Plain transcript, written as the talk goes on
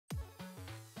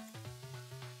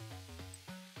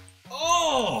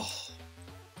Oh!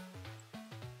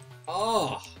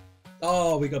 Oh!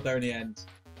 Oh, we got there in the end.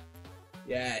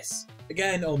 Yes.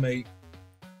 Again, on me.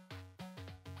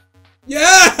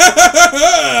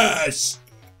 Yes!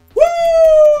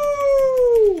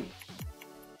 Woo!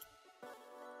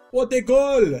 What a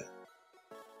goal!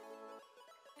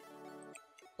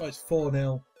 Oh, it's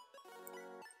 4-0.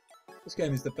 This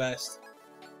game is the best.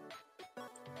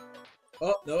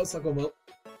 Oh, no, it's not going well.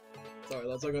 Sorry,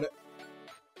 lads, I got it.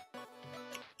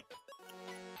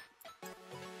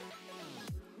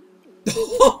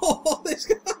 Oh, this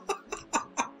guy.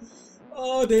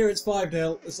 Oh dear, it's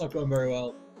 5-0. It's not going very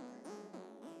well.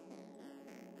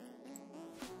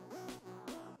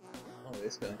 Oh,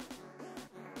 this guy.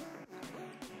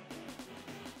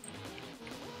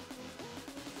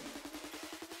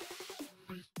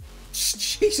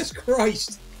 Jesus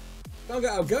Christ! Can't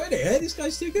get outgoing here. This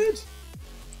guy's too good.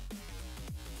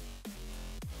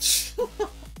 How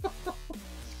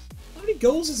many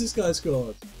goals has this guy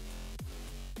scored?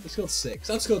 He scored 6.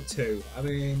 I've scored 2. I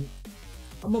mean,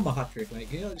 I'm on my hat trick, mate.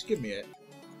 Can you just give me it?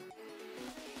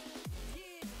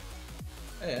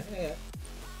 Yeah, yeah.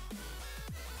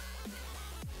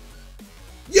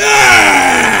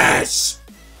 Yes!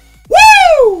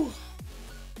 Woo!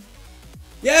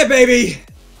 Yeah, baby!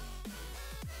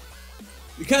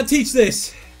 You can't teach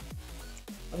this.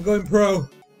 I'm going pro.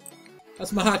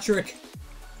 That's my hat trick.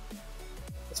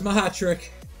 That's my hat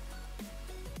trick.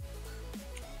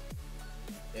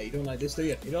 Yeah, you don't like this, do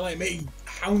you? You don't like me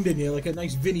hounding you like a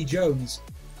nice Vinnie Jones,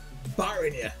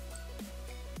 battering you.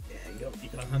 Yeah, you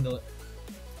can't handle it.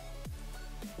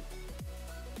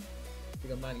 We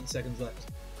got 19 seconds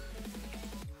left.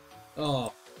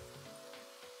 Oh,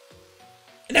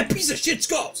 and that piece of shit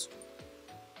scores.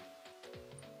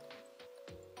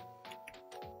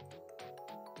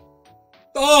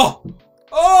 Oh!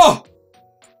 Oh!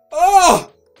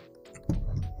 Oh!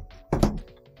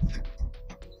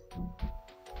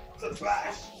 The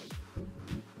bash!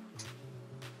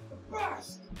 The bash!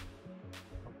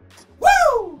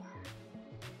 Woo!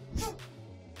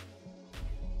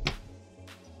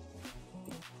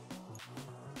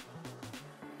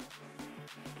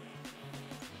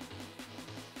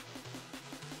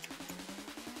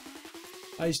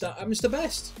 I'm just the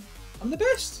best. I'm the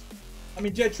best. I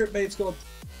mean, Jed Tripp may have scored,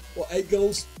 what, 8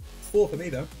 goals? 4 for me,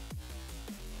 though.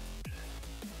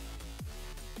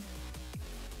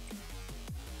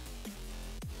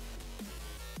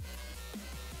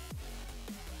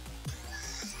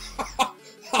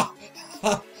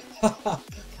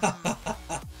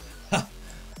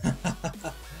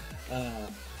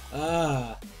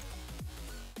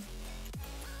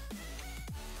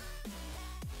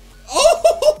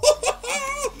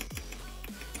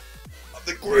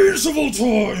 The greatest of all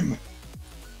time!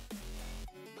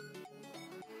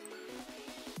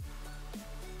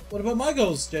 What about my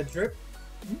goals, Jed Tripp?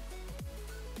 Hmm?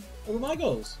 What about my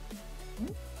goals?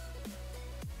 Hmm?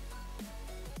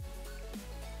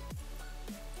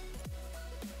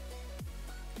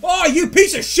 Oh, you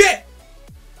piece of shit!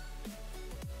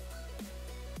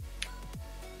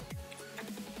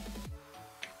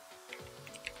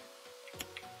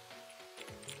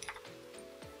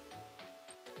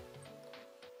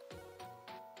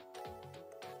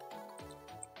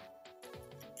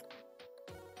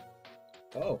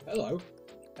 Oh, hello.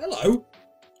 Hello?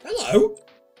 Hello?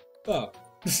 Oh.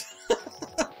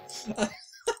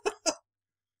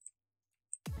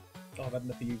 Oh, I've had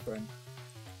enough of you, friend.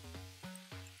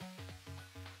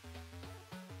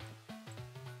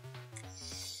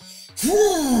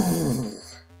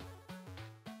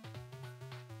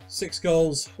 Six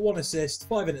goals, 1 assist,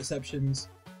 5 interceptions,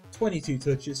 22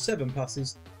 touches, 7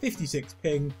 passes, 56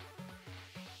 ping.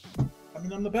 I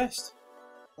mean, I'm the best.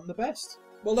 I'm the best.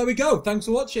 Well, there we go. Thanks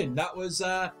for watching. That was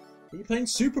me playing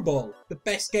Supraball, the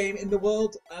best game in the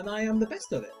world, and I am the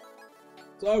best at it.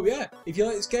 So yeah, if you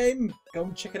like this game, go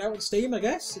and check it out on Steam. I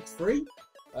guess it's free.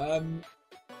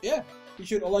 Yeah, be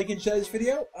sure to like and share this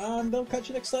video, and I'll catch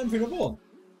you next time for another one.